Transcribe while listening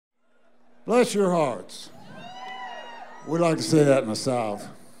Bless your hearts. We like to say that in the South.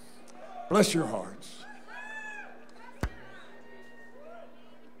 Bless your hearts.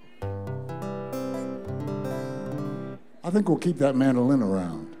 I think we'll keep that mandolin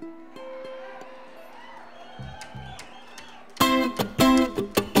around.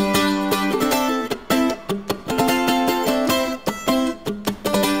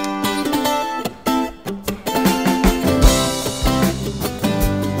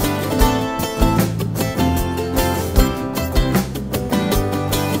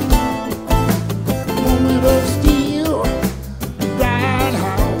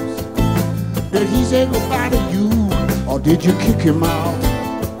 Did you kick him out?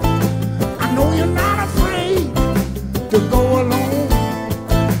 I know you're not afraid to go alone,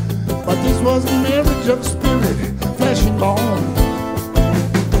 but this was a marriage of spirit, flesh and bone.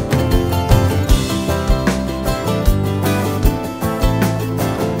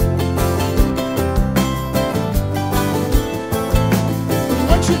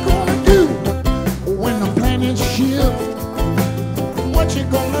 What you gonna do when the planets shift? What you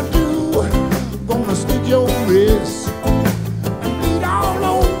gonna do? Gonna stick your wrist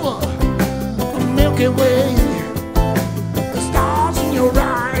way. The stars in your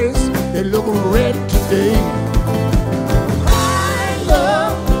eyes, they look red today. Cry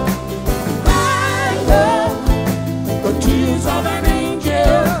love, the tears of an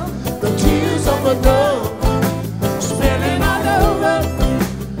angel, the tears of a dove, spilling all over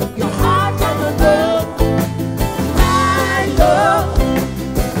your heart like a dove. Cry love,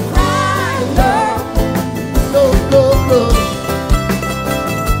 love, love, love.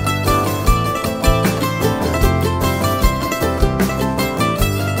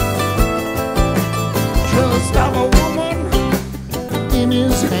 Of a woman in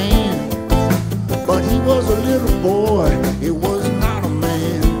his hand, but he was a little boy, it was not a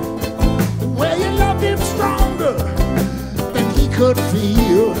man. Well, you loved him stronger than he could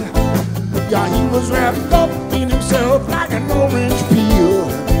feel. Yeah, he was wrapped up in himself like an orange peel.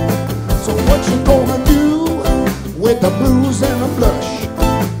 So what you gonna do with the blues and the blush?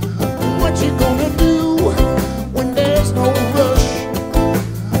 What you gonna do when there's no rush?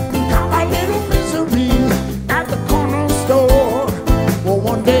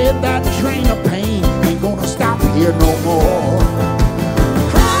 That train of pain ain't gonna stop here no more.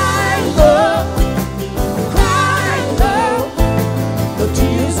 Cry love, the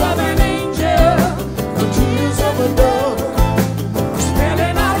tears of an angel, the tears of a dove,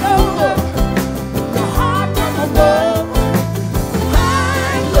 spilling all over the heart of a love.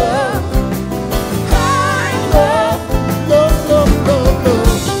 Cry love, love, love, love, love.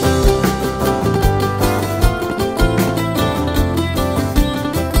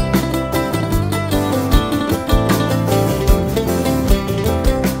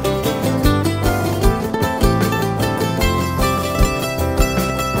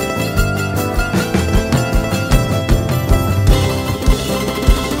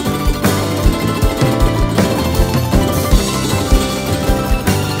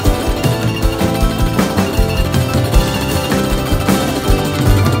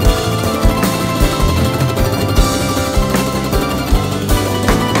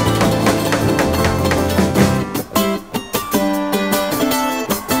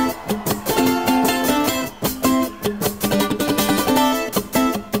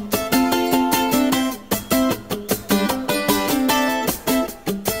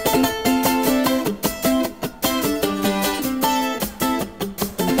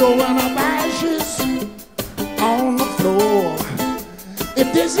 Throwing up ashes on the floor.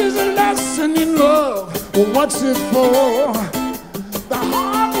 If this is a lesson in love, well, what's it for? The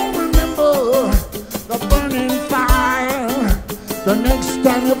heart will remember the burning fire the next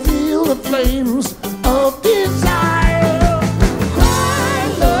time you feel the flames of desire.